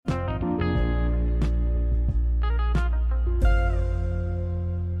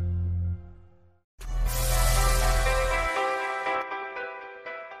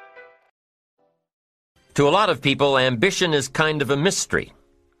To a lot of people, ambition is kind of a mystery.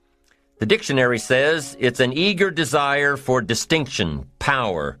 The dictionary says it's an eager desire for distinction,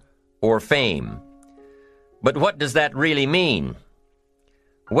 power, or fame. But what does that really mean?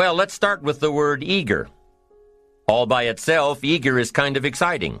 Well, let's start with the word eager. All by itself, eager is kind of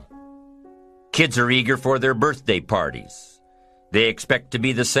exciting. Kids are eager for their birthday parties. They expect to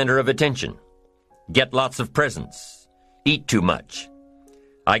be the center of attention, get lots of presents, eat too much.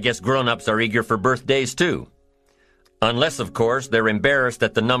 I guess grown-ups are eager for birthdays too. Unless, of course, they're embarrassed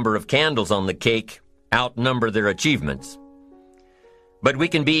that the number of candles on the cake outnumber their achievements. But we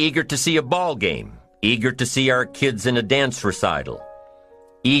can be eager to see a ball game, eager to see our kids in a dance recital,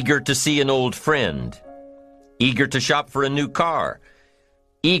 eager to see an old friend, eager to shop for a new car.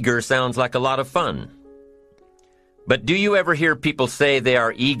 Eager sounds like a lot of fun. But do you ever hear people say they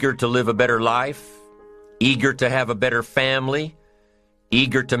are eager to live a better life, eager to have a better family,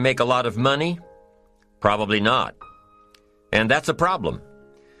 eager to make a lot of money? Probably not. And that's a problem.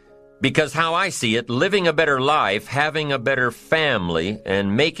 Because how I see it, living a better life, having a better family,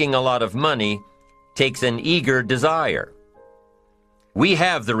 and making a lot of money takes an eager desire. We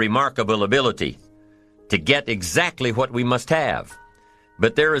have the remarkable ability to get exactly what we must have.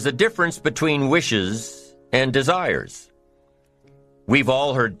 But there is a difference between wishes and desires. We've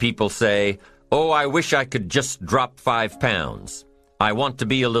all heard people say, "Oh, I wish I could just drop 5 pounds. I want to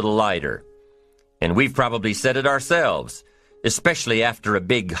be a little lighter." And we've probably said it ourselves, especially after a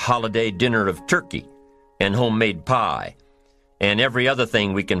big holiday dinner of turkey and homemade pie and every other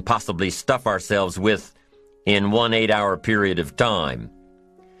thing we can possibly stuff ourselves with in one 8-hour period of time.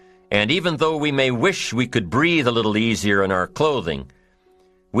 And even though we may wish we could breathe a little easier in our clothing,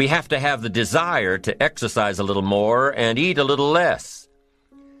 we have to have the desire to exercise a little more and eat a little less.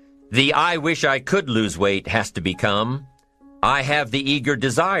 The "I wish I could lose weight" has to become, "I have the eager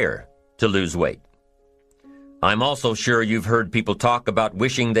desire to lose weight." I'm also sure you've heard people talk about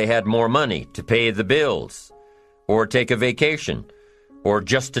wishing they had more money to pay the bills, or take a vacation, or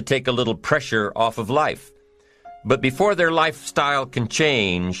just to take a little pressure off of life. But before their lifestyle can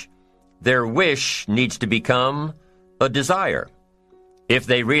change, their wish needs to become a desire. If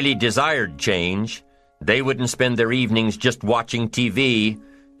they really desired change, they wouldn't spend their evenings just watching TV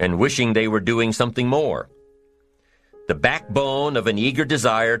and wishing they were doing something more. The backbone of an eager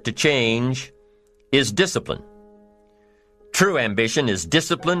desire to change is discipline. True ambition is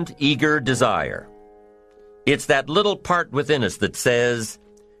disciplined, eager desire. It's that little part within us that says,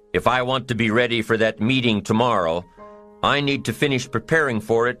 if I want to be ready for that meeting tomorrow, I need to finish preparing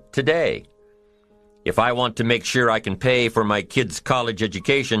for it today. If I want to make sure I can pay for my kids' college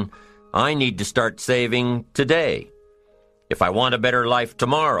education, I need to start saving today. If I want a better life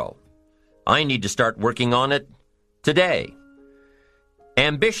tomorrow, I need to start working on it today.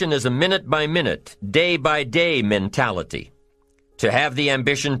 Ambition is a minute-by-minute, day-by-day mentality. To have the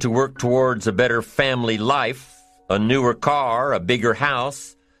ambition to work towards a better family life, a newer car, a bigger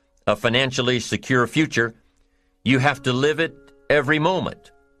house, a financially secure future, you have to live it every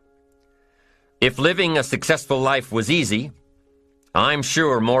moment. If living a successful life was easy, I'm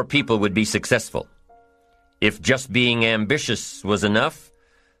sure more people would be successful. If just being ambitious was enough,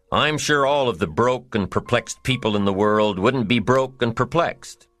 I'm sure all of the broke and perplexed people in the world wouldn't be broke and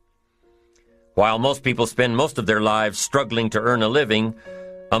perplexed. While most people spend most of their lives struggling to earn a living,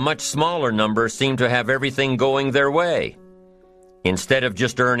 a much smaller number seem to have everything going their way. Instead of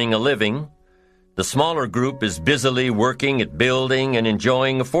just earning a living, the smaller group is busily working at building and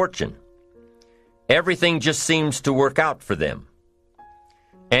enjoying a fortune. Everything just seems to work out for them.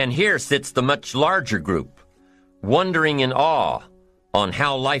 And here sits the much larger group, wondering in awe on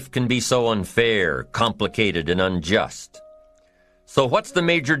how life can be so unfair, complicated, and unjust. So what's the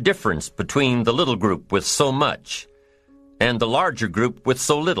major difference between the little group with so much and the larger group with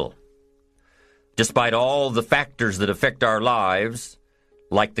so little? Despite all the factors that affect our lives,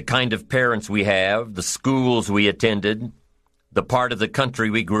 like the kind of parents we have, the schools we attended, the part of the country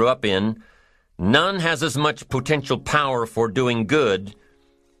we grew up in, none has as much potential power for doing good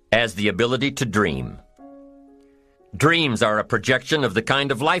as the ability to dream. Dreams are a projection of the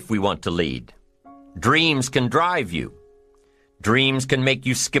kind of life we want to lead. Dreams can drive you. Dreams can make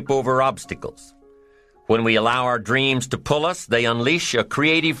you skip over obstacles. When we allow our dreams to pull us, they unleash a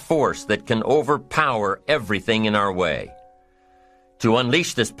creative force that can overpower everything in our way. To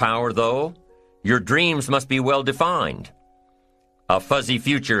unleash this power, though, your dreams must be well defined. A fuzzy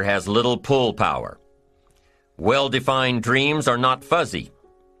future has little pull power. Well-defined dreams are not fuzzy.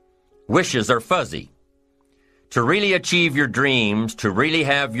 Wishes are fuzzy. To really achieve your dreams, to really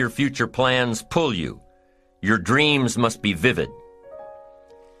have your future plans pull you, your dreams must be vivid.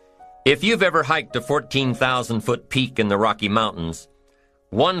 If you've ever hiked a 14,000-foot peak in the Rocky Mountains,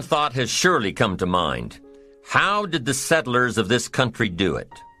 one thought has surely come to mind. How did the settlers of this country do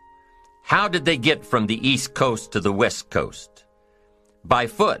it? How did they get from the East Coast to the West Coast? By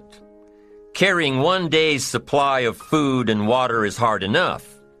foot. Carrying one day's supply of food and water is hard enough.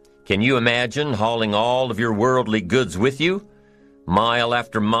 Can you imagine hauling all of your worldly goods with you? Mile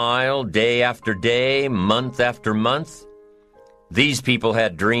after mile, day after day, month after month? These people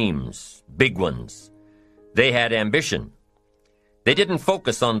had dreams, big ones. They had ambition. They didn't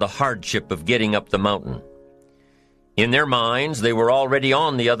focus on the hardship of getting up the mountain. In their minds, they were already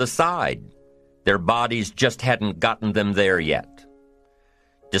on the other side. Their bodies just hadn't gotten them there yet.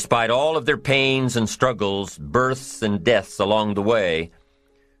 Despite all of their pains and struggles, births and deaths along the way,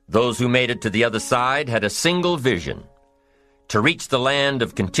 those who made it to the other side had a single vision: to reach the land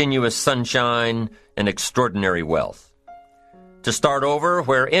of continuous sunshine and extraordinary wealth. To start over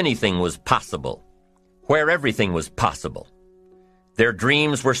where anything was possible, where everything was possible. Their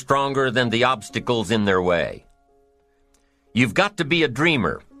dreams were stronger than the obstacles in their way. You've got to be a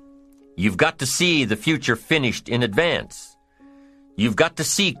dreamer. You've got to see the future finished in advance. You've got to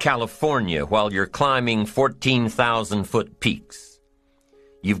see California while you're climbing 14,000-foot peaks.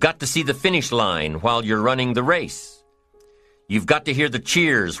 You've got to see the finish line while you're running the race. You've got to hear the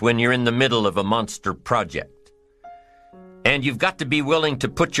cheers when you're in the middle of a monster project. And you've got to be willing to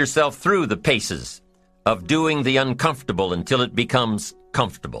put yourself through the paces of doing the uncomfortable until it becomes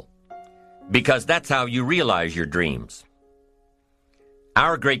comfortable. Because that's how you realize your dreams.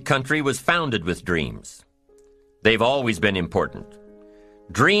 Our great country was founded with dreams. They've always been important.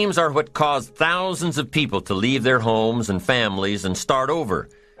 Dreams are what caused thousands of people to leave their homes and families and start over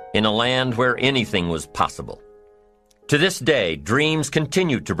in a land where anything was possible. To this day, dreams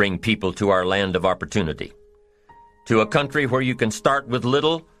continue to bring people to our land of opportunity, to a country where you can start with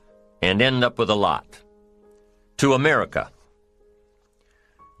little and end up with a lot, to America.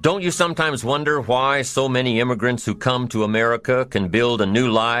 Don't you sometimes wonder why so many immigrants who come to America can build a new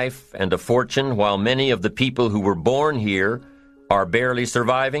life and a fortune while many of the people who were born here are barely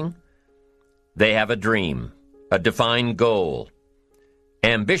surviving? They have a dream, a defined goal,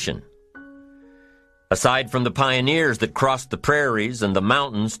 ambition. Aside from the pioneers that crossed the prairies and the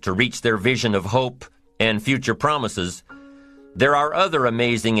mountains to reach their vision of hope and future promises, there are other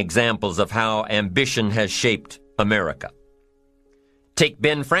amazing examples of how ambition has shaped America. Take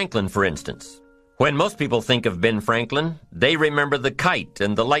Ben Franklin, for instance. When most people think of Ben Franklin, they remember the kite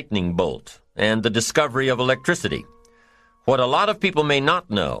and the lightning bolt and the discovery of electricity. What a lot of people may not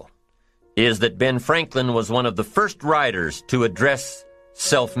know is that Ben Franklin was one of the first writers to address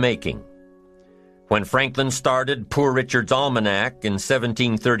self-making. When Franklin started Poor Richard's Almanac in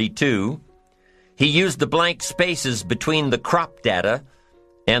 1732, he used the blank spaces between the crop data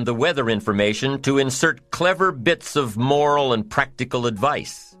and the weather information to insert clever bits of moral and practical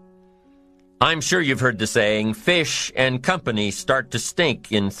advice. I'm sure you've heard the saying, fish and company start to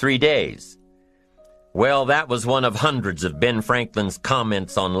stink in 3 days. Well, that was one of hundreds of Ben Franklin's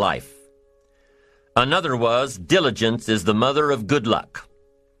comments on life. Another was, diligence is the mother of good luck.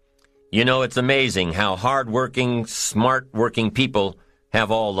 You know, it's amazing how hard-working, smart-working people have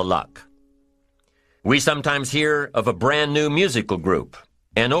all the luck. We sometimes hear of a brand-new musical group,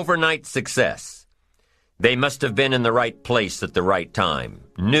 an overnight success. They must have been in the right place at the right time,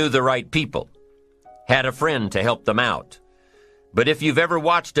 knew the right people, had a friend to help them out. But if you've ever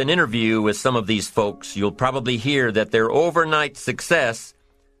watched an interview with some of these folks, you'll probably hear that their overnight success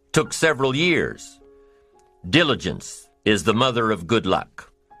took several years. Diligence is the mother of good luck.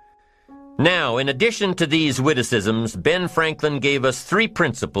 Now, in addition to these witticisms, Ben Franklin gave us 3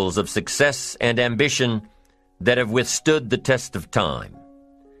 principles of success and ambition that have withstood the test of time.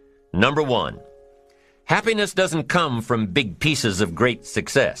 Number 1, happiness doesn't come from big pieces of great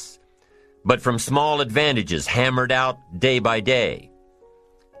success, but from small advantages hammered out day by day.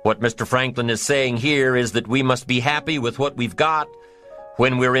 What Mr. Franklin is saying here is that we must be happy with what we've got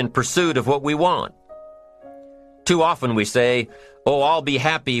when we're in pursuit of what we want. Too often we say, oh, I'll be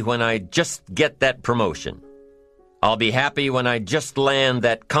happy when I just get that promotion. I'll be happy when I just land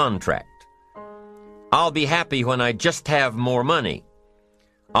that contract. I'll be happy when I just have more money.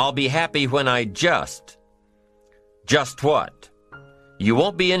 I'll be happy when I just. Just what? You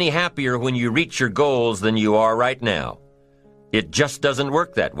won't be any happier when you reach your goals than you are right now. It just doesn't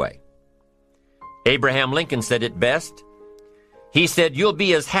work that way. Abraham Lincoln said it best. He said, you'll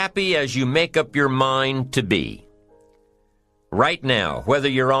be as happy as you make up your mind to be. Right now, whether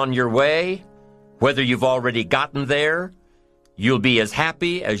you're on your way, whether you've already gotten there, you'll be as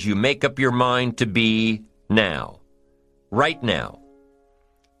happy as you make up your mind to be now. Right now.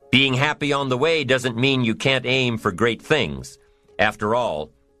 Being happy on the way doesn't mean you can't aim for great things. After all,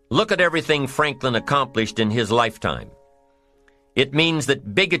 look at everything Franklin accomplished in his lifetime. It means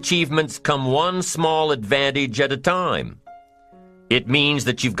that big achievements come one small advantage at a time. It means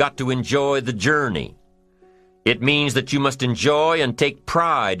that you've got to enjoy the journey. It means that you must enjoy and take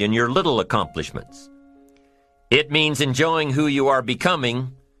pride in your little accomplishments. It means enjoying who you are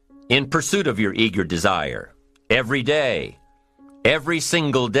becoming in pursuit of your eager desire, every day, every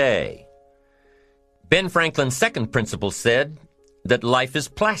single day. Ben Franklin's second principle said that life is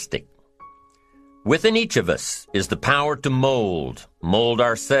plastic. Within each of us is the power to mold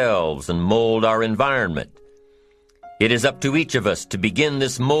ourselves and mold our environment. It is up to each of us to begin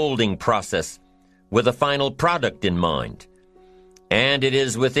this molding process with a final product in mind. And it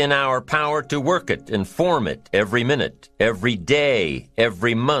is within our power to work it and form it every minute, every day,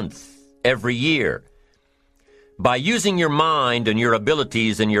 every month, every year. By using your mind and your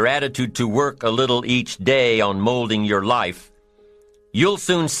abilities and your attitude to work a little each day on molding your life, you'll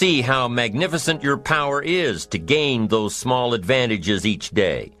soon see how magnificent your power is to gain those small advantages each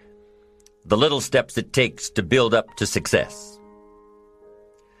day, the little steps it takes to build up to success.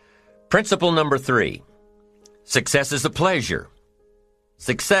 Principle number 3, success is a pleasure.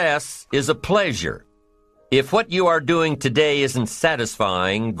 Success is a pleasure. If what you are doing today isn't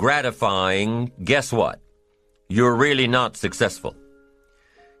satisfying, gratifying, guess what? You're really not successful.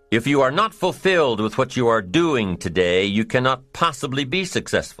 If you are not fulfilled with what you are doing today, you cannot possibly be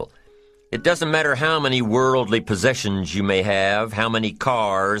successful. It doesn't matter how many worldly possessions you may have, how many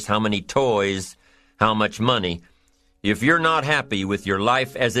cars, how many toys, how much money. If you're not happy with your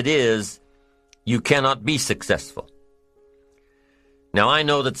life as it is, you cannot be successful. Now, I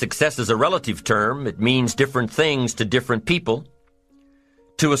know that success is a relative term. It means different things to different people.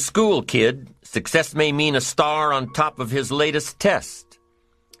 To a school kid, success may mean a star on top of his latest test.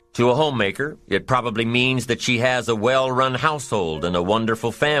 To a homemaker, it probably means that she has a well-run household and a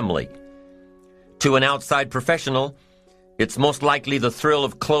wonderful family. To an outside professional, it's most likely the thrill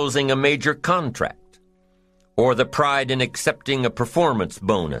of closing a major contract, or the pride in accepting a performance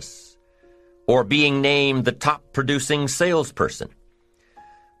bonus, or being named the top-producing salesperson.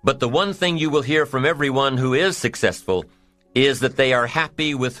 But the one thing you will hear from everyone who is successful is that they are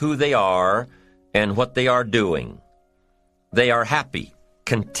happy with who they are and what they are doing. They are happy,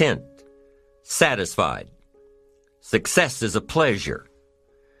 content, satisfied. Success is a pleasure.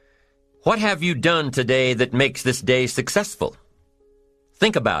 What have you done today that makes this day successful?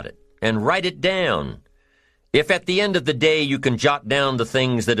 Think about it and write it down. If at the end of the day you can jot down the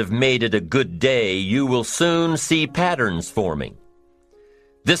things that have made it a good day, you will soon see patterns forming.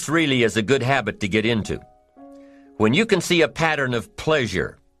 This really is a good habit to get into. When you can see a pattern of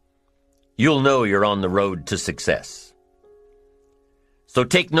pleasure, you'll know you're on the road to success. So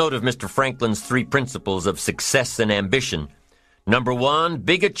take note of Mr. Franklin's 3 principles of success and ambition. Number 1,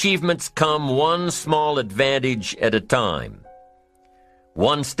 big achievements come one small advantage at a time.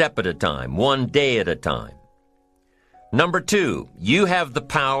 One step at a time, one day at a time. Number 2, you have the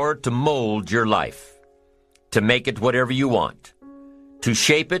power to mold your life, to make it whatever you want, to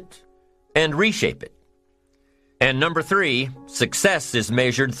shape it and reshape it. And number 3, success is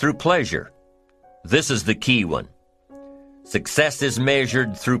measured through pleasure. This is the key one. Success is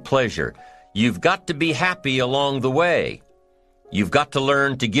measured through pleasure. You've got to be happy along the way. You've got to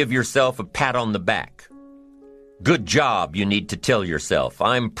learn to give yourself a pat on the back. Good job, you need to tell yourself.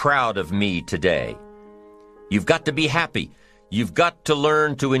 I'm proud of me today. You've got to be happy. You've got to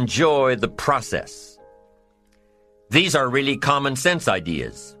learn to enjoy the process. These are really common sense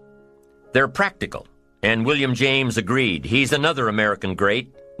ideas. They're practical, and William James agreed. He's another American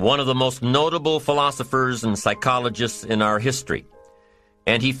great, one of the most notable philosophers and psychologists in our history.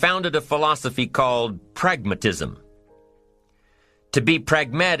 And he founded a philosophy called pragmatism. To be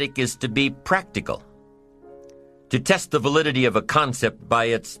pragmatic is to be practical, to test the validity of a concept by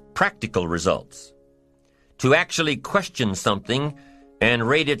its practical results, to actually question something and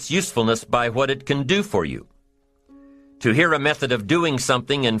rate its usefulness by what it can do for you, to hear a method of doing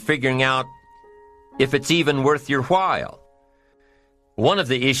something and figuring out if it's even worth your while. One of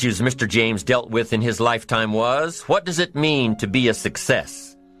the issues Mr. James dealt with in his lifetime was, what does it mean to be a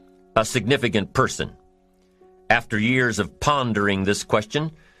success, a significant person? After years of pondering this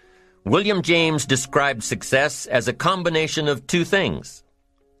question, William James described success as a combination of 2 things.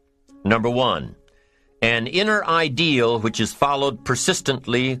 Number 1, an inner ideal which is followed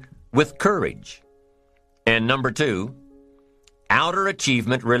persistently with courage. And number 2, outer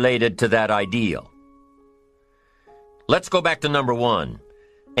achievement related to that ideal. Let's go back to number 1,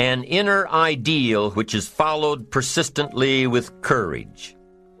 an inner ideal which is followed persistently with courage.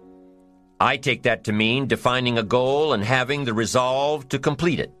 I take that to mean defining a goal and having the resolve to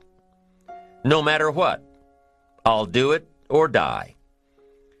complete it. No matter what, I'll do it or die.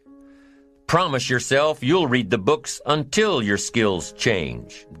 Promise yourself you'll read the books until your skills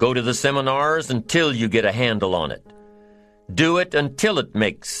change. Go to the seminars until you get a handle on it. Do it until it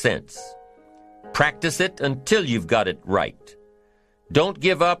makes sense. Practice it until you've got it right. Don't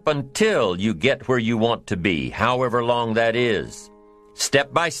give up until you get where you want to be, however long that is.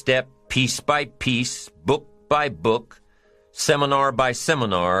 Step by step, piece by piece, book by book, seminar by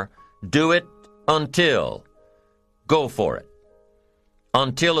seminar, do it until. Go for it.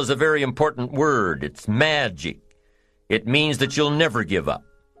 Until is a very important word. It's magic. It means that you'll never give up.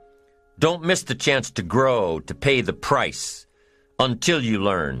 Don't miss the chance to grow, to pay the price. Until you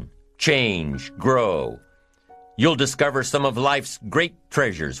learn, change, grow. You'll discover some of life's great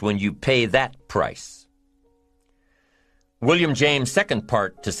treasures when you pay that price. William James' second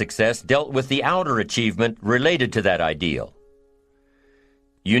part to success dealt with the outer achievement related to that ideal.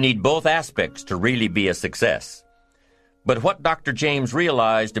 You need both aspects to really be a success. But what Dr. James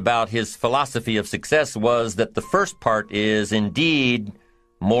realized about his philosophy of success was that the first part is indeed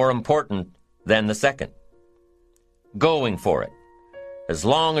more important than the second. Going for it. As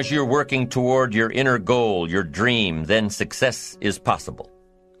long as you're working toward your inner goal, your dream, then success is possible.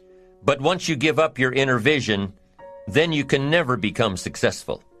 But once you give up your inner vision, then you can never become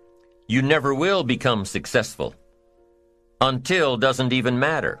successful. You never will become successful. Until doesn't even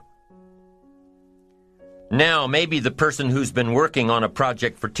matter. Now, maybe the person who's been working on a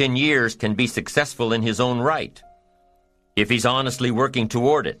project for 10 years can be successful in his own right, if he's honestly working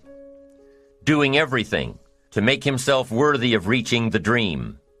toward it, doing everything to make himself worthy of reaching the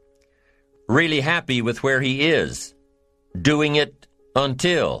dream, really happy with where he is, doing it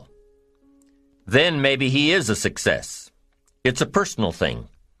until. Then maybe he is a success. It's a personal thing,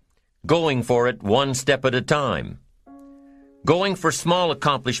 going for it one step at a time. Going for small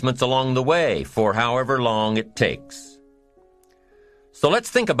accomplishments along the way for however long it takes. So let's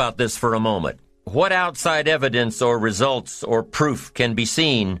think about this for a moment. What outside evidence or results or proof can be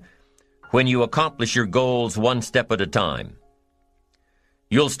seen when you accomplish your goals one step at a time?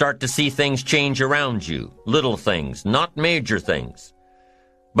 You'll start to see things change around you, little things, not major things,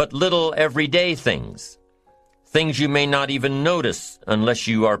 but little everyday things, things you may not even notice unless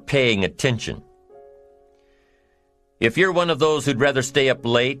you are paying attention. If you're one of those who'd rather stay up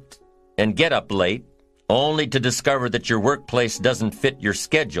late and get up late, only to discover that your workplace doesn't fit your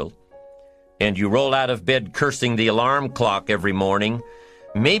schedule, and you roll out of bed cursing the alarm clock every morning,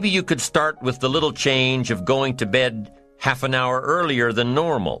 maybe you could start with the little change of going to bed half an hour earlier than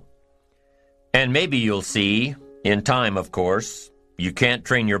normal. And maybe you'll see, in time of course, you can't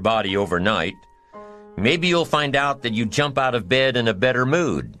train your body overnight, maybe you'll find out that you jump out of bed in a better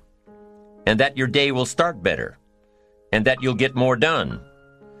mood, and that your day will start better, and that you'll get more done,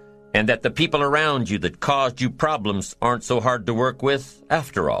 and that the people around you that caused you problems aren't so hard to work with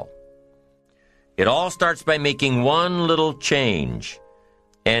after all. It all starts by making one little change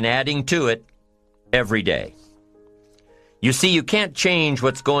and adding to it every day. You see, you can't change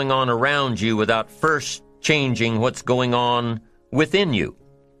what's going on around you without first changing what's going on within you.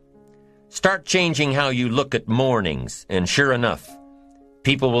 Start changing how you look at mornings, and sure enough,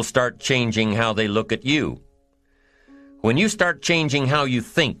 people will start changing how they look at you. When you start changing how you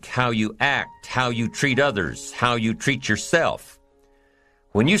think, how you act, how you treat others, how you treat yourself,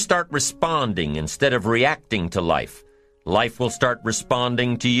 when you start responding instead of reacting to life, life will start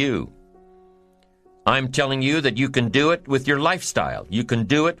responding to you. I'm telling you that you can do it with your lifestyle. You can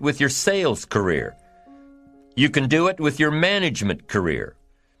do it with your sales career. You can do it with your management career.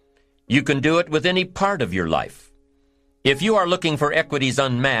 You can do it with any part of your life. If you are looking for equities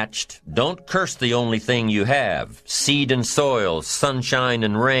unmatched, don't curse the only thing you have, seed and soil, sunshine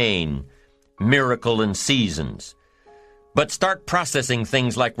and rain, miracle and seasons. But start processing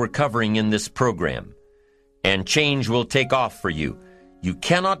things like we're covering in this program, and change will take off for you. You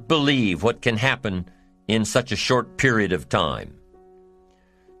cannot believe what can happen in such a short period of time.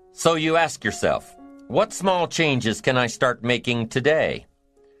 So you ask yourself, what small changes can I start making today?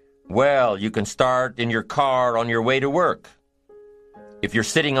 Well, you can start in your car on your way to work. If you're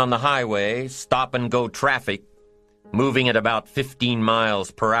sitting on the highway, stop-and-go traffic, moving at about 15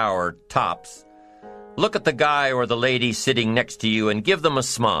 miles per hour tops, look at the guy or the lady sitting next to you and give them a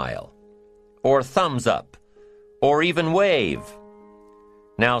smile, or thumbs up, or even wave.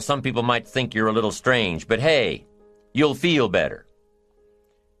 Now, some people might think you're a little strange, but hey, you'll feel better.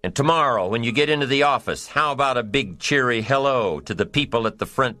 And tomorrow, when you get into the office, how about a big cheery hello to the people at the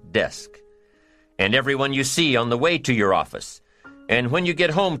front desk and everyone you see on the way to your office, And when you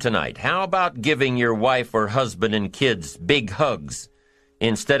get home tonight, how about giving your wife or husband and kids big hugs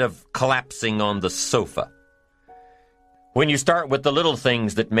instead of collapsing on the sofa? When you start with the little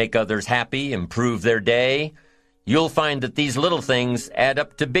things that make others happy, improve their day, you'll find that these little things add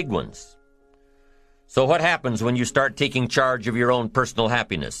up to big ones. So what happens when you start taking charge of your own personal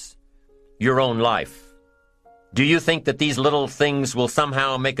happiness, your own life? Do you think that these little things will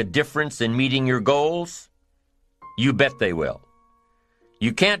somehow make a difference in meeting your goals? You bet they will.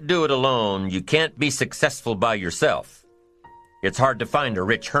 You can't do it alone. You can't be successful by yourself. It's hard to find a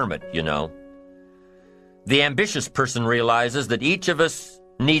rich hermit, you know. The ambitious person realizes that each of us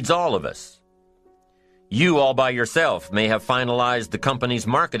needs all of us. You all by yourself may have finalized the company's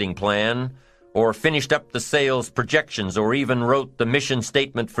marketing plan, or finished up the sales projections, or even wrote the mission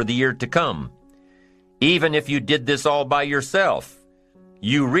statement for the year to come. Even if you did this all by yourself,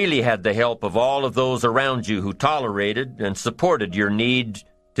 you really had the help of all of those around you who tolerated and supported your need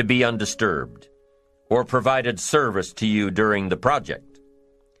to be undisturbed, or provided service to you during the project.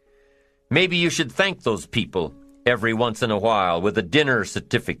 Maybe you should thank those people every once in a while with a dinner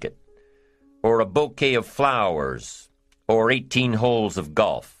certificate, or a bouquet of flowers, or 18 holes of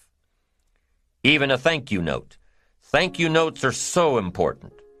golf. Even a thank you note. Thank you notes are so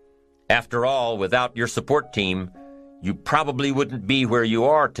important. After all, without your support team, you probably wouldn't be where you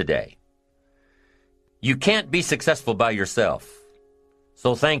are today. You can't be successful by yourself.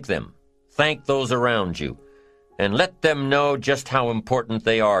 So thank them. Thank those around you. And let them know just how important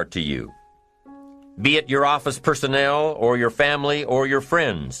they are to you. Be it your office personnel or your family or your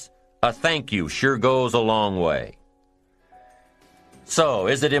friends, a thank you sure goes a long way. So,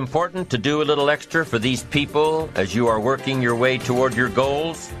 is it important to do a little extra for these people as you are working your way toward your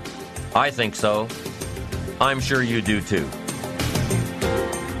goals? I think so. I'm sure you do too.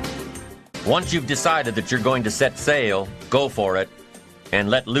 Once you've decided that you're going to set sail, go for it,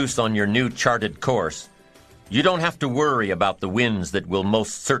 and let loose on your new charted course. You don't have to worry about the winds that will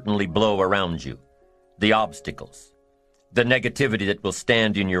most certainly blow around you, the obstacles, the negativity that will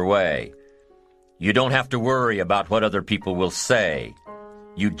stand in your way. You don't have to worry about what other people will say.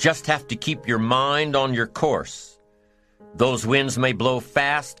 You just have to keep your mind on your course. Those winds may blow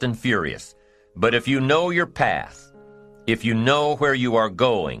fast and furious, but if you know your path, if you know where you are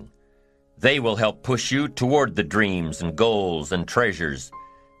going, they will help push you toward the dreams and goals and treasures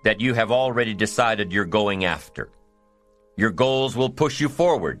that you have already decided you're going after. Your goals will push you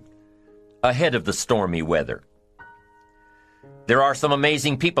forward, ahead of the stormy weather. There are some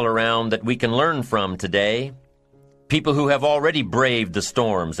amazing people around that we can learn from today, people who have already braved the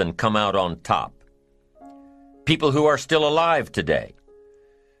storms and come out on top, people who are still alive today,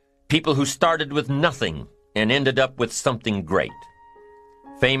 people who started with nothing and ended up with something great,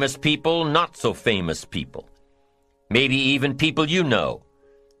 famous people, not so famous people, maybe even people you know,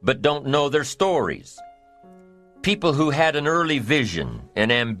 but don't know their stories, people who had an early vision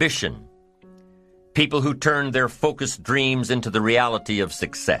and ambition, people who turned their focused dreams into the reality of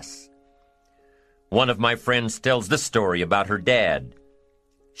success. One of my friends tells this story about her dad.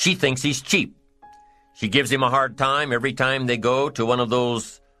 She thinks he's cheap. She gives him a hard time every time they go to one of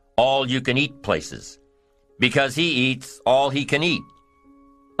those all-you-can-eat places, because he eats all he can eat,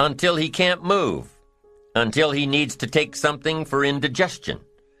 until he can't move, until he needs to take something for indigestion.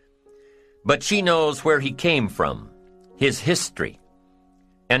 But she knows where he came from, his history,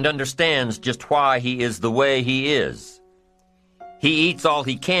 and understands just why he is the way he is. He eats all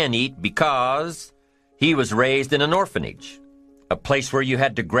he can eat because he was raised in an orphanage, a place where you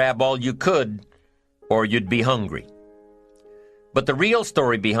had to grab all you could or you'd be hungry. But the real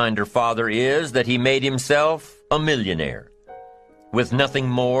story behind her father is that he made himself a millionaire with nothing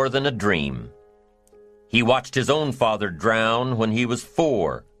more than a dream. He watched his own father drown when he was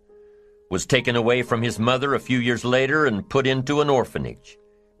 4, was taken away from his mother a few years later and put into an orphanage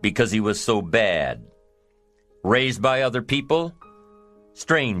because he was so bad. Raised by other people,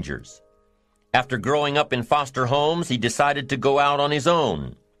 strangers. After growing up in foster homes, he decided to go out on his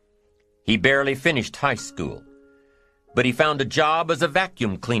own. He barely finished high school, but he found a job as a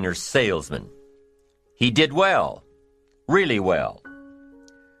vacuum cleaner salesman. He did well, really well.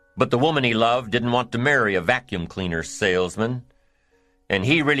 But the woman he loved didn't want to marry a vacuum cleaner salesman, and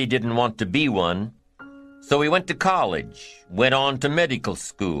he really didn't want to be one, so he went to college, went on to medical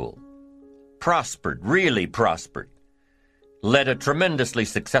school, prospered, really prospered, led a tremendously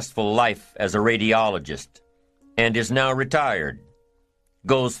successful life as a radiologist, and is now retired,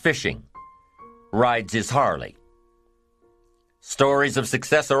 goes fishing, rides his Harley. Stories of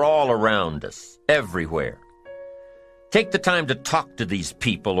success are all around us, everywhere. Take the time to talk to these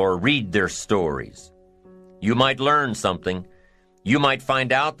people or read their stories. You might learn something, you might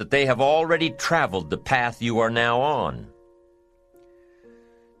find out that they have already traveled the path you are now on.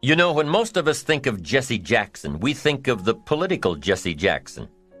 You know, when most of us think of Jesse Jackson, we think of the political Jesse Jackson.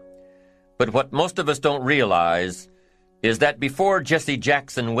 But what most of us don't realize is that before Jesse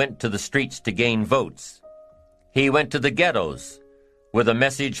Jackson went to the streets to gain votes, he went to the ghettos with a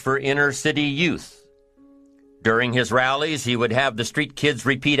message for inner-city youth. During his rallies, he would have the street kids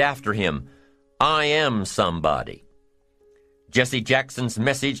repeat after him, "I am somebody." Jesse Jackson's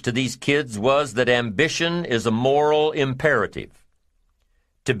message to these kids was that ambition is a moral imperative.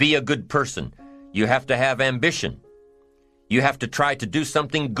 To be a good person, you have to have ambition. You have to try to do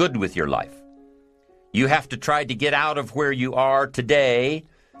something good with your life. You have to try to get out of where you are today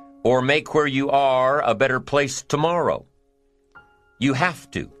or make where you are a better place tomorrow. You have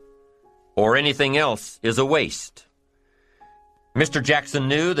to, or anything else is a waste. Mr. Jackson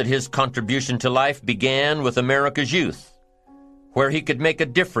knew that his contribution to life began with America's youth, where he could make a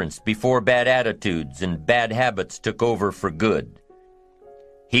difference before bad attitudes and bad habits took over for good.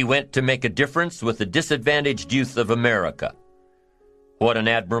 He went to make a difference with the disadvantaged youth of America. What an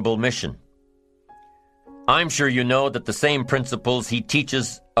admirable mission. I'm sure you know that the same principles he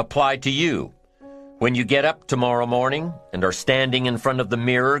teaches apply to you. When you get up tomorrow morning and are standing in front of the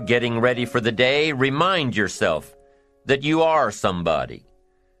mirror getting ready for the day, remind yourself that you are somebody,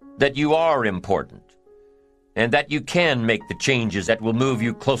 that you are important, and that you can make the changes that will move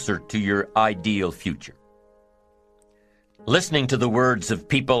you closer to your ideal future. Listening to the words of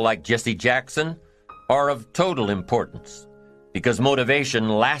people like Jesse Jackson are of total importance because motivation,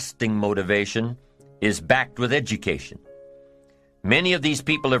 lasting motivation, is backed with education. Many of these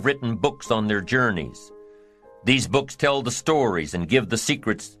people have written books on their journeys. These books tell the stories and give the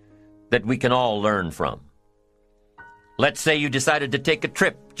secrets that we can all learn from. Let's say you decided to take a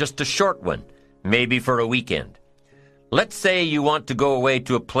trip, just a short one, maybe for a weekend. Let's say you want to go away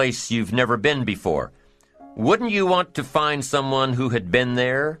to a place you've never been before. Wouldn't you want to find someone who had been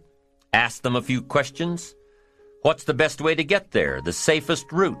there? Ask them a few questions? What's the best way to get there? The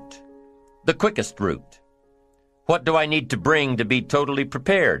safest route? The quickest route? What do I need to bring to be totally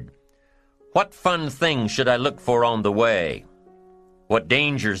prepared? What fun things should I look for on the way? What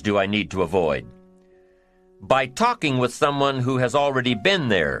dangers do I need to avoid? By talking with someone who has already been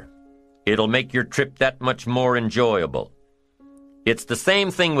there, it'll make your trip that much more enjoyable. It's the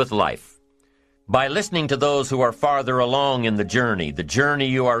same thing with life. By listening to those who are farther along in the journey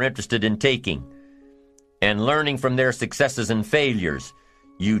you are interested in taking, and learning from their successes and failures,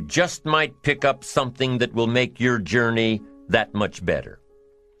 you just might pick up something that will make your journey that much better.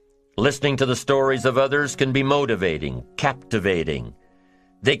 Listening to the stories of others can be motivating, captivating.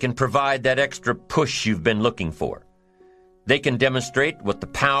 They can provide that extra push you've been looking for. They can demonstrate what the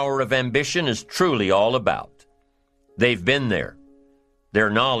power of ambition is truly all about. They've been there. Their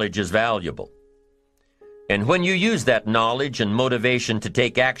knowledge is valuable. And when you use that knowledge and motivation to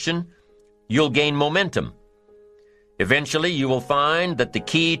take action, you'll gain momentum. Eventually, you will find that the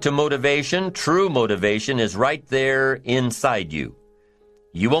key to motivation, true motivation, is right there inside you.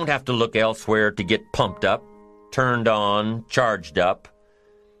 You won't have to look elsewhere to get pumped up, turned on, charged up.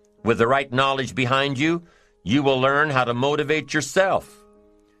 With the right knowledge behind you, you will learn how to motivate yourself.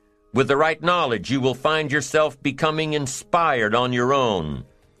 With the right knowledge, you will find yourself becoming inspired on your own,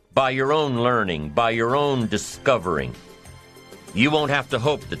 by your own learning, by your own discovering. You won't have to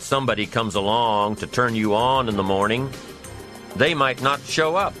hope that somebody comes along to turn you on in the morning. They might not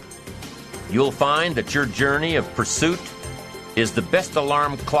show up. You'll find that your journey of pursuit is the best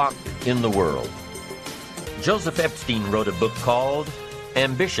alarm clock in the world. Joseph Epstein wrote a book called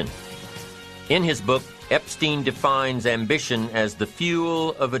Ambition. In his book, Epstein defines ambition as the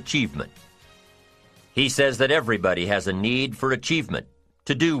fuel of achievement. He says that everybody has a need for achievement,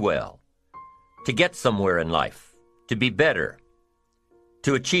 to do well, to get somewhere in life, to be better,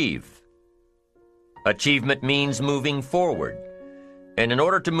 to achieve. Achievement means moving forward. And in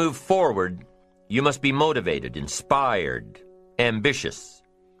order to move forward, you must be motivated, inspired, ambitious.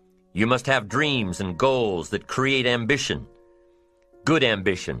 You must have dreams and goals that create ambition. Good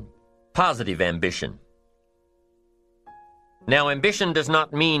ambition, positive ambition. Now, ambition does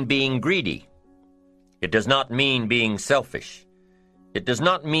not mean being greedy. It does not mean being selfish. It does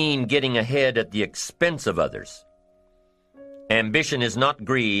not mean getting ahead at the expense of others. Ambition is not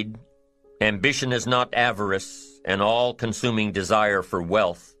greed. Ambition is not avarice, an all-consuming desire for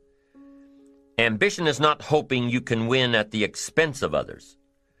wealth. Ambition is not hoping you can win at the expense of others.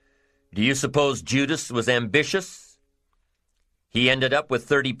 Do you suppose Judas was ambitious? He ended up with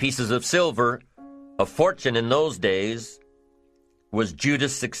 30 pieces of silver, a fortune in those days. Was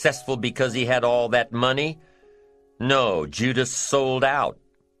Judas successful because he had all that money? No, Judas sold out.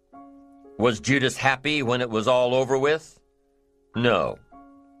 Was Judas happy when it was all over with? No.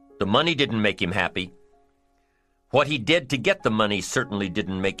 The money didn't make him happy. What he did to get the money certainly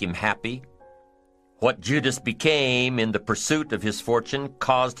didn't make him happy. What Judas became in the pursuit of his fortune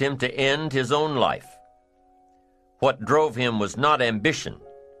caused him to end his own life. What drove him was not ambition.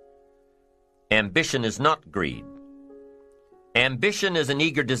 Ambition is not greed. Ambition is an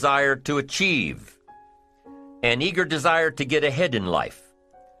eager desire to achieve, an eager desire to get ahead in life,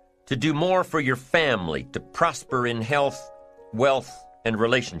 to do more for your family, to prosper in health, wealth, and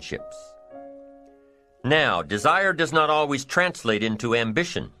relationships. Now, desire does not always translate into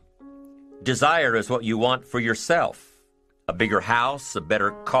ambition. Desire is what you want for yourself. A bigger house, a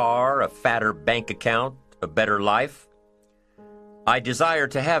better car, a fatter bank account, a better life. I desire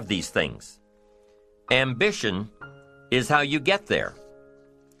to have these things. Ambition is how you get there.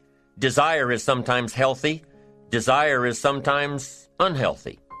 Desire is sometimes healthy. Desire is sometimes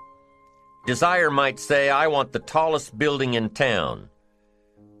unhealthy. Desire might say, I want the tallest building in town.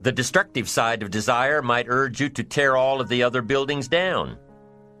 The destructive side of desire might urge you to tear all of the other buildings down.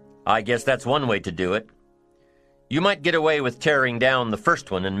 I guess that's one way to do it. You might get away with tearing down the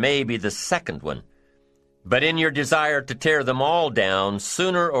first one and maybe the second one. But in your desire to tear them all down,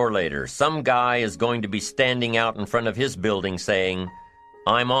 sooner or later, some guy is going to be standing out in front of his building saying,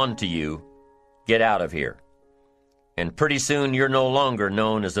 I'm on to you. Get out of here. And pretty soon you're no longer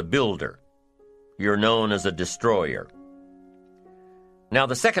known as a builder. You're known as a destroyer. Now,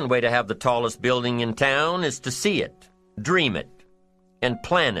 the second way to have the tallest building in town is to see it, dream it, and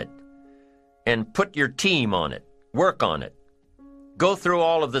plan it, and put your team on it, work on it. Go through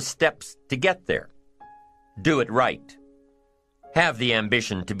all of the steps to get there. Do it right. Have the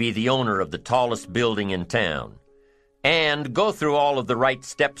ambition to be the owner of the tallest building in town, and go through all of the right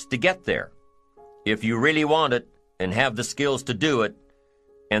steps to get there. If you really want it, and have the skills to do it,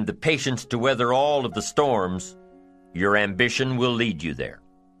 and the patience to weather all of the storms, your ambition will lead you there.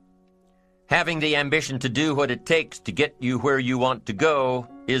 Having the ambition to do what it takes to get you where you want to go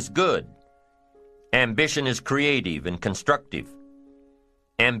is good. Ambition is creative and constructive.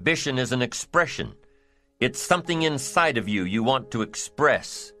 Ambition is an expression. It's something inside of you want to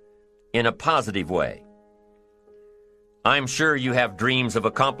express in a positive way. I'm sure you have dreams of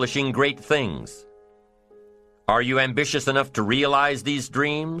accomplishing great things. Are you ambitious enough to realize these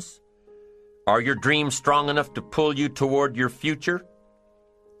dreams? Are your dreams strong enough to pull you toward your future?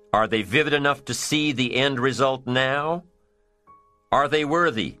 Are they vivid enough to see the end result now? Are they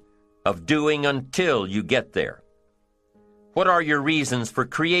worthy of doing until you get there? What are your reasons for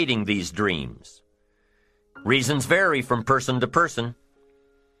creating these dreams? Reasons vary from person to person.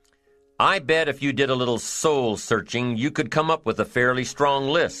 I bet if you did a little soul searching, you could come up with a fairly strong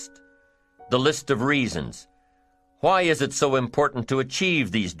list. The list of reasons. Why is it so important to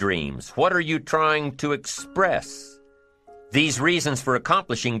achieve these dreams? What are you trying to express? These reasons for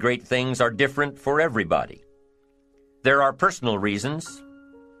accomplishing great things are different for everybody. There are personal reasons,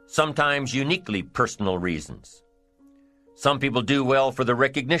 sometimes uniquely personal reasons. Some people do well for the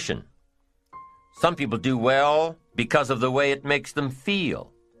recognition. Some people do well because of the way it makes them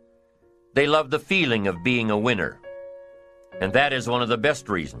feel. They love the feeling of being a winner, and that is one of the best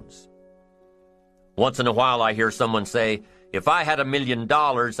reasons. Once in a while I hear someone say, if I had $1 million,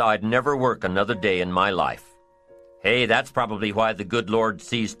 I'd never work another day in my life. Hey, that's probably why the good Lord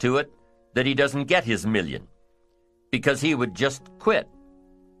sees to it that he doesn't get his million, because he would just quit.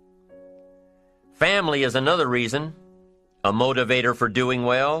 Family is another reason, a motivator for doing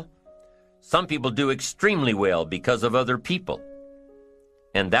well. Some people do extremely well because of other people,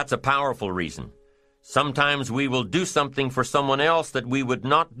 and that's a powerful reason. Sometimes we will do something for someone else that we would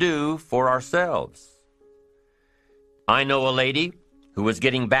not do for ourselves. I know a lady who was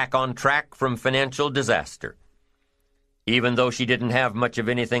getting back on track from financial disaster. Even though she didn't have much of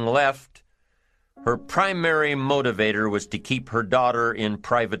anything left, her primary motivator was to keep her daughter in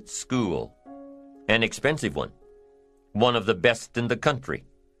private school, an expensive one of the best in the country.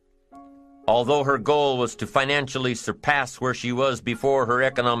 Although her goal was to financially surpass where she was before her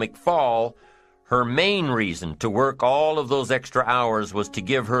economic fall, her main reason to work all of those extra hours was to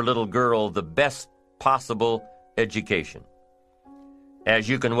give her little girl the best possible education. As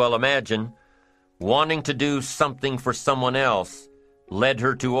you can well imagine, wanting to do something for someone else led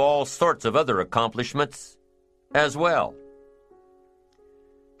her to all sorts of other accomplishments as well.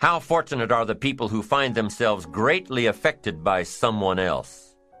 How fortunate are the people who find themselves greatly affected by someone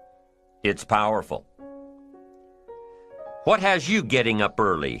else? It's powerful. What has you getting up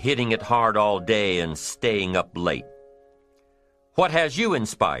early, hitting it hard all day, and staying up late? What has you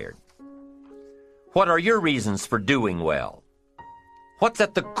inspired? What are your reasons for doing well? What's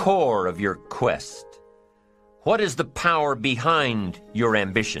at the core of your quest? What is the power behind your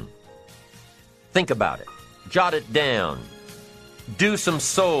ambition? Think about it. Jot it down. Do some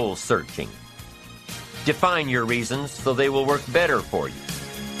soul searching. Define your reasons so they will work better for you.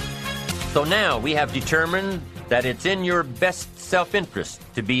 So now we have determined that it's in your best self-interest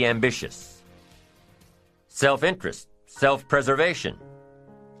to be ambitious. Self-interest, self-preservation.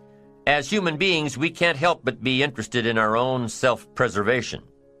 As human beings, we can't help but be interested in our own self-preservation.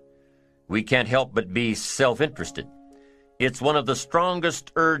 We can't help but be self-interested. It's one of the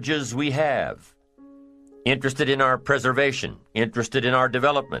strongest urges we have. Interested in our preservation, interested in our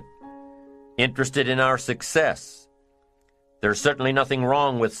development, interested in our success. There's certainly nothing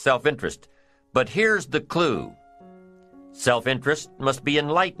wrong with self-interest, but here's the clue. Self-interest must be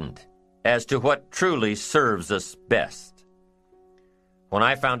enlightened as to what truly serves us best. When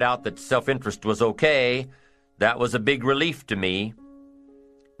I found out that self-interest was okay, that was a big relief to me.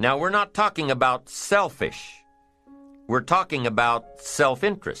 Now, we're not talking about selfish. We're talking about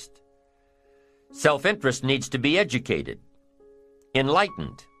self-interest. Self-interest needs to be educated,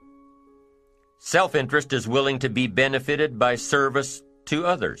 enlightened. Self-interest is willing to be benefited by service to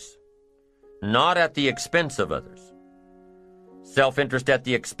others, not at the expense of others. Self-interest at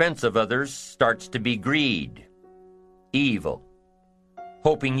the expense of others starts to be greed, evil,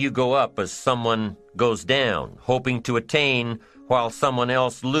 hoping you go up as someone goes down, hoping to attain while someone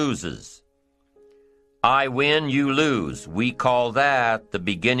else loses. I win, you lose. We call that the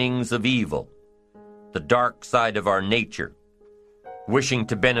beginnings of evil, the dark side of our nature, wishing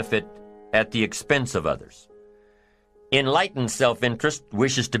to benefit at the expense of others. Enlightened self-interest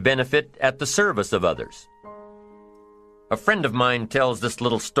wishes to benefit at the service of others. A friend of mine tells this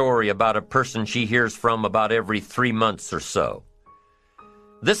little story about a person she hears from about every 3 months or so.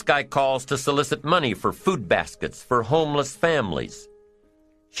 This guy calls to solicit money for food baskets for homeless families.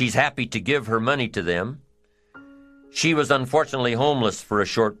 She's happy to give her money to them. She was unfortunately homeless for a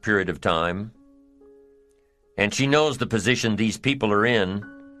short period of time, and she knows the position these people are in.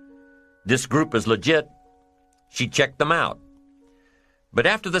 This group is legit. She checked them out. But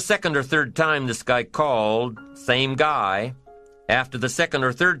after the second or third time this guy called, same guy, after the second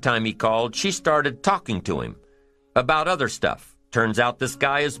or third time he called, she started talking to him about other stuff. Turns out this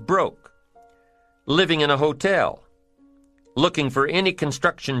guy is broke, living in a hotel, looking for any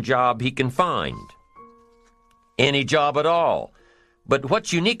construction job he can find. Any job at all. But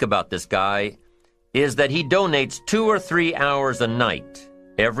what's unique about this guy is that he donates 2 or 3 hours a night,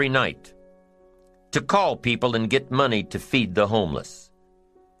 every night, to call people and get money to feed the homeless.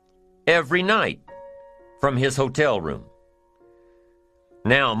 Every night, from his hotel room.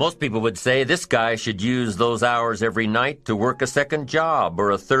 Now, most people would say this guy should use those hours every night to work a second job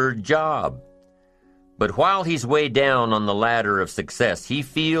or a third job. But while he's way down on the ladder of success, he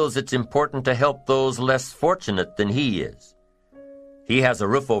feels it's important to help those less fortunate than he is. He has a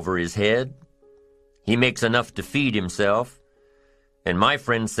roof over his head. He makes enough to feed himself. And my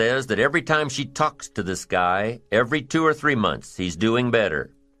friend says that every time she talks to this guy, every 2 or 3 months, he's doing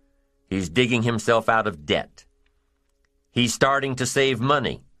better. He's digging himself out of debt. He's starting to save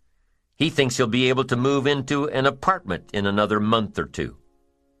money. He thinks he'll be able to move into an apartment in another month or 2.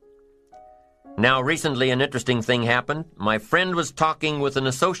 Now, recently an interesting thing happened. My friend was talking with an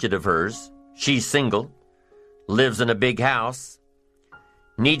associate of hers. She's single, lives in a big house,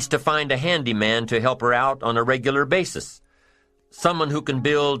 needs to find a handyman to help her out on a regular basis, someone who can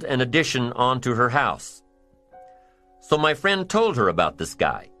build an addition onto her house. So my friend told her about this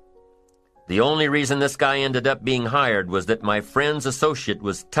guy. The only reason this guy ended up being hired was that my friend's associate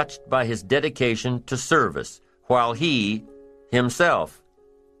was touched by his dedication to service, while he, himself,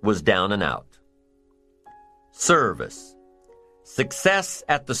 was down and out. Service. Success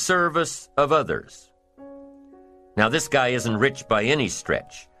at the service of others. Now, this guy isn't rich by any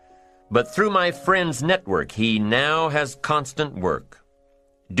stretch, but through my friend's network, he now has constant work,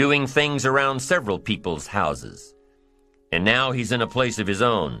 doing things around several people's houses. And now he's in a place of his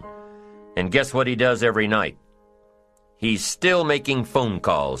own. And guess what he does every night? He's still making phone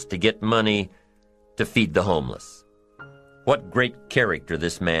calls to get money to feed the homeless. What great character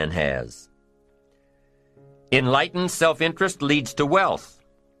this man has. Enlightened self-interest leads to wealth.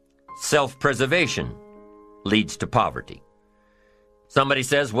 Self-preservation leads to poverty. Somebody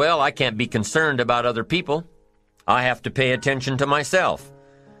says, well, I can't be concerned about other people. I have to pay attention to myself.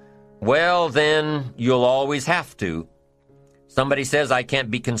 Well, then you'll always have to. Somebody says I can't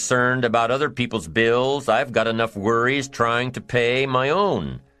be concerned about other people's bills. I've got enough worries trying to pay my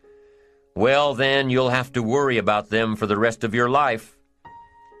own. Well, then you'll have to worry about them for the rest of your life.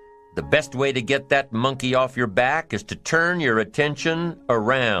 The best way to get that monkey off your back is to turn your attention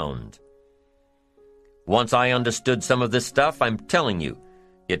around. Once I understood some of this stuff, I'm telling you,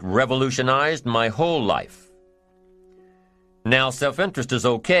 it revolutionized my whole life. Now, self-interest is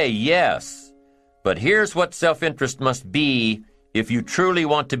okay, yes, but here's what self-interest must be if you truly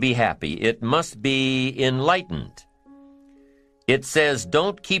want to be happy. It must be enlightened. It says,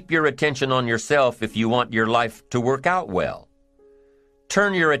 don't keep your attention on yourself if you want your life to work out well.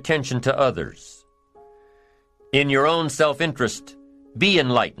 Turn your attention to others. In your own self-interest, be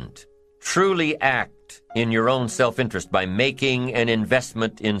enlightened. Truly act in your own self-interest by making an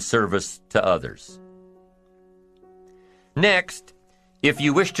investment in service to others. Next, if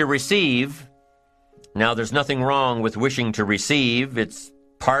you wish to receive, now there's nothing wrong with wishing to receive, it's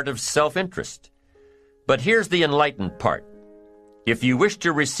part of self-interest. But here's the enlightened part. If you wish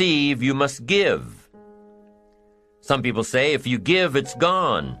to receive, you must give. Some people say, if you give, it's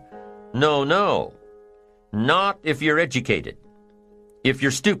gone. No. Not if you're educated. If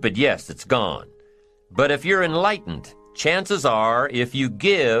you're stupid, yes, it's gone. But if you're enlightened, chances are, if you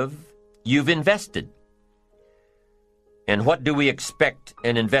give, you've invested. And what do we expect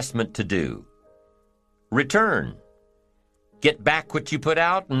an investment to do? Return. Get back what you put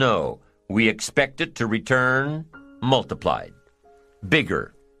out? No. We expect it to return multiplied.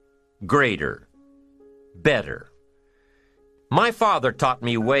 Bigger. Greater. Better. My father taught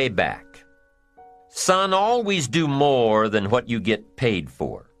me way back, son, always do more than what you get paid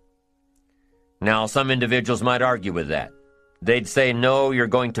for. Now, some individuals might argue with that. They'd say, no, you're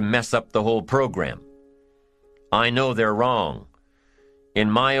going to mess up the whole program. I know they're wrong.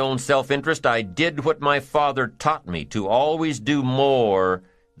 In my own self-interest, I did what my father taught me, to always do more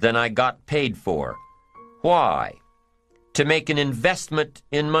than I got paid for. Why? To make an investment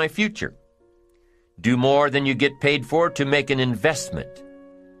in my future. Do more than you get paid for to make an investment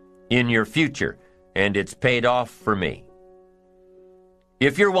in your future, and it's paid off for me.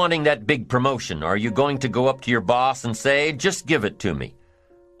 If you're wanting that big promotion, are you going to go up to your boss and say, just give it to me?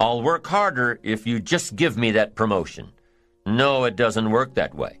 I'll work harder if you just give me that promotion. No, it doesn't work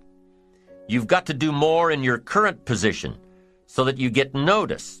that way. You've got to do more in your current position so that you get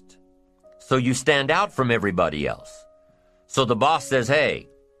noticed, so you stand out from everybody else. So the boss says, hey,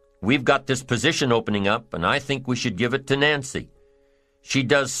 we've got this position opening up, and I think we should give it to Nancy. She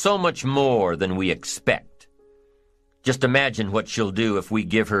does so much more than we expect. Just imagine what she'll do if we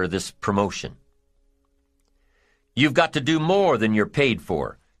give her this promotion. You've got to do more than you're paid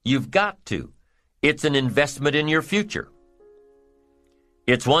for. You've got to. It's an investment in your future.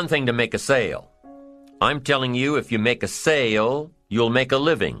 It's one thing to make a sale. I'm telling you, if you make a sale, you'll make a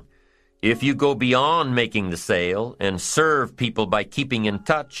living. If you go beyond making the sale and serve people by keeping in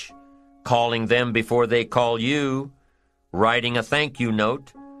touch, calling them before they call you, writing a thank you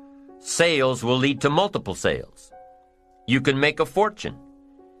note, sales will lead to multiple sales. You can make a fortune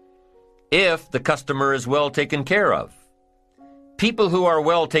if the customer is well taken care of. People who are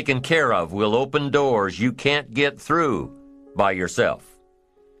well taken care of will open doors you can't get through by yourself.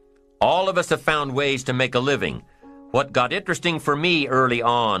 All of us have found ways to make a living. What got interesting for me early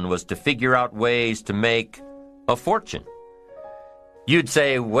on was to figure out ways to make a fortune. You'd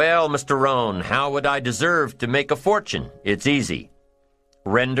say, well, Mr. Rohn, how would I deserve to make a fortune? It's easy.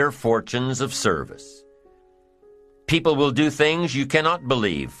 Render fortunes of service. People will do things you cannot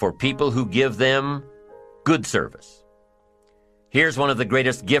believe for people who give them good service. Here's one of the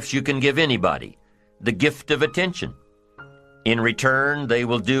greatest gifts you can give anybody, the gift of attention. In return, they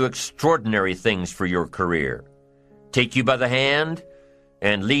will do extraordinary things for your career. Take you by the hand,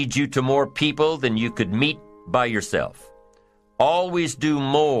 and lead you to more people than you could meet by yourself. Always do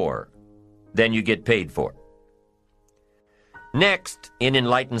more than you get paid for. Next, in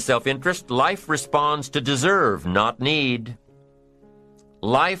enlightened self-interest, life responds to deserve, not need.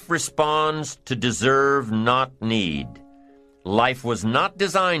 Life responds to deserve, not need. Life was not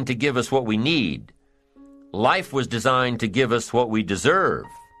designed to give us what we need. Life was designed to give us what we deserve.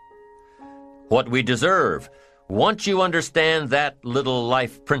 What we deserve. Once you understand that little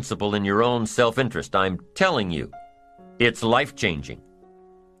life principle in your own self-interest, I'm telling you, it's life-changing.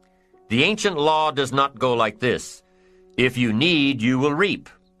 The ancient law does not go like this. If you need, you will reap.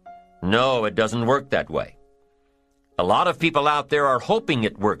 No, it doesn't work that way. A lot of people out there are hoping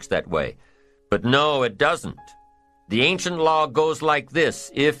it works that way, but no, it doesn't. The ancient law goes like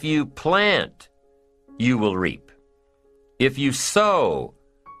this. If you plant, you will reap. If you sow,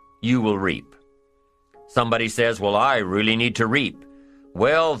 you will reap. Somebody says, well, I really need to reap.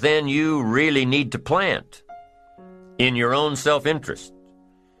 Well, then you really need to plant in your own self-interest.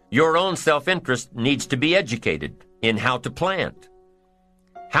 Your own self-interest needs to be educated in how to plant.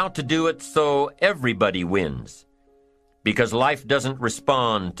 How to do it so everybody wins, because life doesn't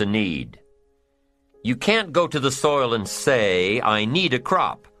respond to need. You can't go to the soil and say, I need a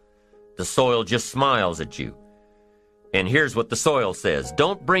crop. The soil just smiles at you. And here's what the soil says: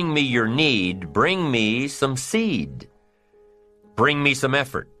 don't bring me your need, bring me some seed. Bring me some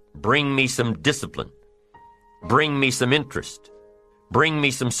effort. Bring me some discipline. Bring me some interest. Bring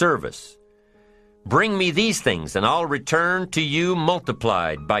me some service. Bring me these things, and I'll return to you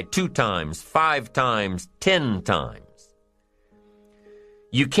multiplied by 2 times, 5 times, 10 times.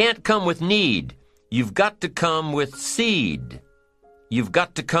 You can't come with need. You've got to come with seed. You've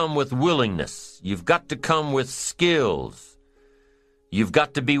got to come with willingness. You've got to come with skills. You've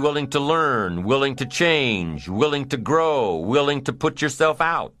got to be willing to learn, willing to change, willing to grow, willing to put yourself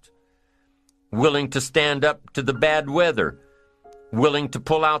out, willing to stand up to the bad weather, willing to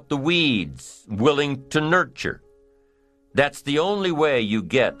pull out the weeds, willing to nurture. That's the only way you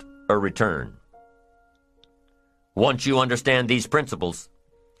get a return. Once you understand these principles,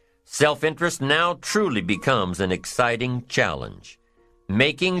 self-interest now truly becomes an exciting challenge,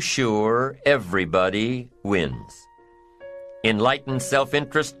 making sure everybody wins. Enlightened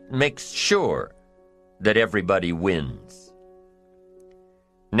self-interest makes sure that everybody wins.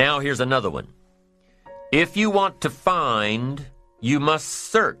 Now here's another one. If you want to find, you must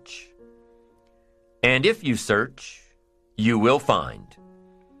search. And if you search, you will find.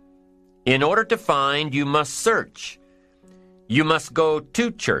 In order to find, you must search. You must go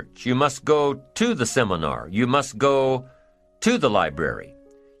to church. You must go to the seminar. You must go to the library.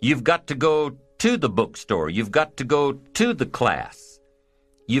 You've got to go to the bookstore. You've got to go to the class.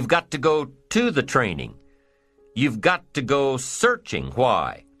 You've got to go to the training. You've got to go searching.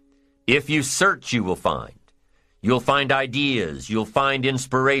 Why? If you search, you will find. You'll find ideas. You'll find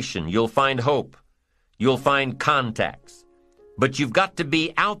inspiration. You'll find hope. You'll find contacts. But you've got to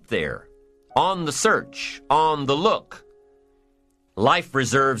be out there, on the search, on the look. Life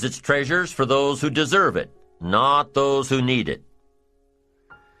reserves its treasures for those who deserve it, not those who need it.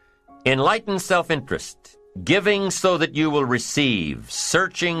 Enlightened self-interest, giving so that you will receive,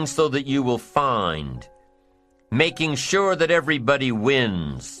 searching so that you will find, making sure that everybody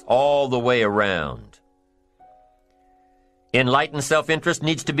wins all the way around. Enlightened self-interest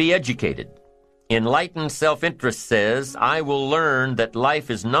needs to be educated. Enlightened self-interest says, I will learn that life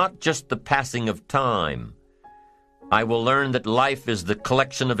is not just the passing of time. I will learn that life is the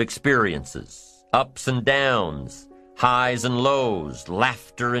collection of experiences, ups and downs, highs and lows,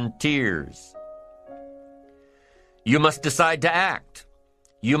 laughter and tears. You must decide to act.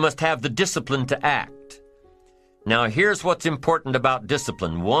 You must have the discipline to act. Now here's what's important about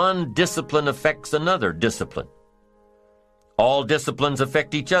discipline. One discipline affects another discipline. All disciplines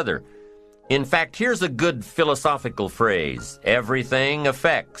affect each other. In fact, here's a good philosophical phrase. Everything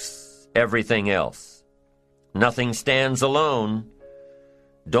affects everything else. Nothing stands alone.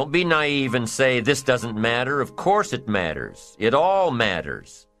 Don't be naive and say, this doesn't matter. Of course it matters. It all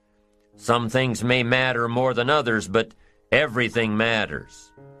matters. Some things may matter more than others, but everything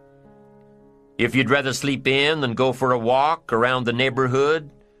matters. If you'd rather sleep in than go for a walk around the neighborhood,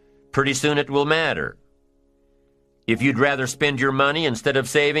 pretty soon it will matter. If you'd rather spend your money instead of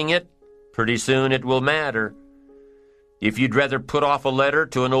saving it, pretty soon it will matter. If you'd rather put off a letter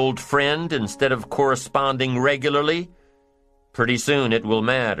to an old friend instead of corresponding regularly, pretty soon it will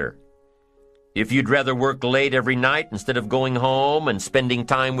matter. If you'd rather work late every night instead of going home and spending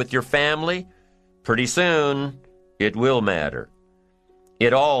time with your family, pretty soon it will matter.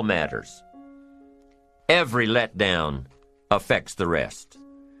 It all matters. Every letdown affects the rest.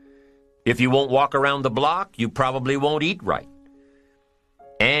 If you won't walk around the block, you probably won't eat right.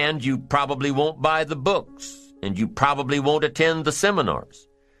 And you probably won't buy the books. And you probably won't attend the seminars.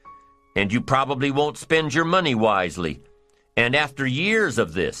 And you probably won't spend your money wisely. And after years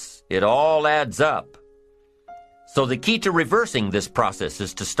of this, it all adds up. So the key to reversing this process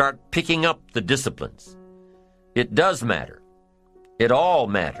is to start picking up the disciplines. It does matter. It all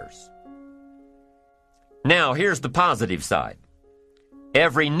matters. Now, here's the positive side.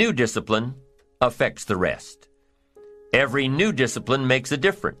 Every new discipline affects the rest. Every new discipline makes a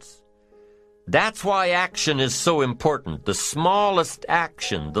difference. That's why action is so important. The smallest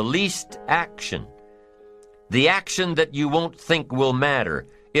action, the least action. The action that you won't think will matter.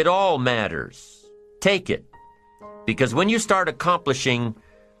 It all matters. Take it. Because when you start accomplishing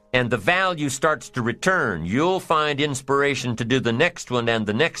and the value starts to return, you'll find inspiration to do the next one and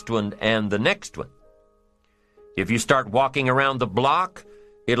the next one and the next one. If you start walking around the block,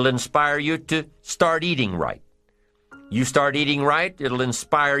 it'll inspire you to start eating right. You start eating right, it'll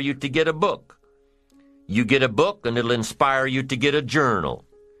inspire you to get a book. You get a book, and it'll inspire you to get a journal.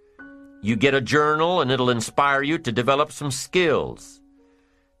 You get a journal and it'll inspire you to develop some skills.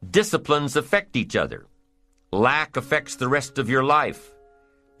 Disciplines affect each other. Lack affects the rest of your life.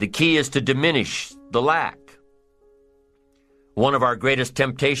 The key is to diminish the lack. One of our greatest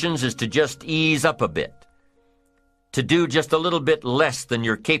temptations is to just ease up a bit, to do just a little bit less than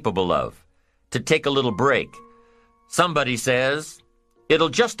you're capable of, to take a little break. Somebody says, "It'll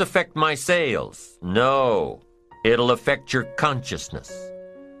just affect my sales." No, it'll affect your consciousness.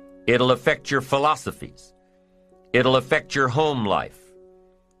 It'll affect your philosophies. It'll affect your home life.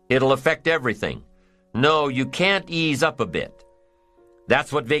 It'll affect everything. No, you can't ease up a bit.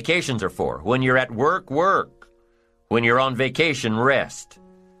 That's what vacations are for. When you're at work, work. When you're on vacation, rest.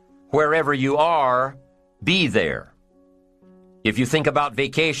 Wherever you are, be there. If you think about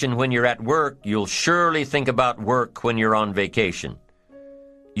vacation when you're at work, you'll surely think about work when you're on vacation.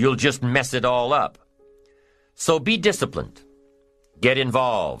 You'll just mess it all up. So be disciplined. Get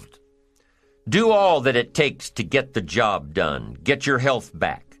involved. Do all that it takes to get the job done. Get your health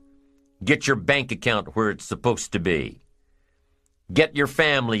back. Get your bank account where it's supposed to be. Get your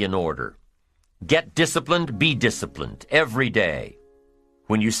family in order. Get disciplined, be disciplined every day.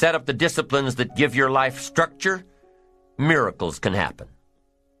 When you set up the disciplines that give your life structure, miracles can happen,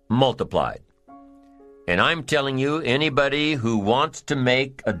 multiplied. And I'm telling you, anybody who wants to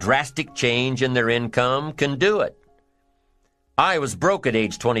make a drastic change in their income can do it. I was broke at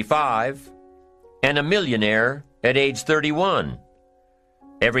age 25 and a millionaire at age 31.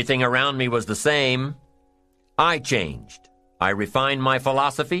 Everything around me was the same. I changed. I refined my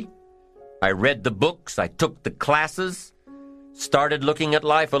philosophy. I read the books. I took the classes. Started looking at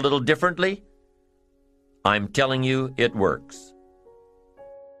life a little differently. I'm telling you, it works.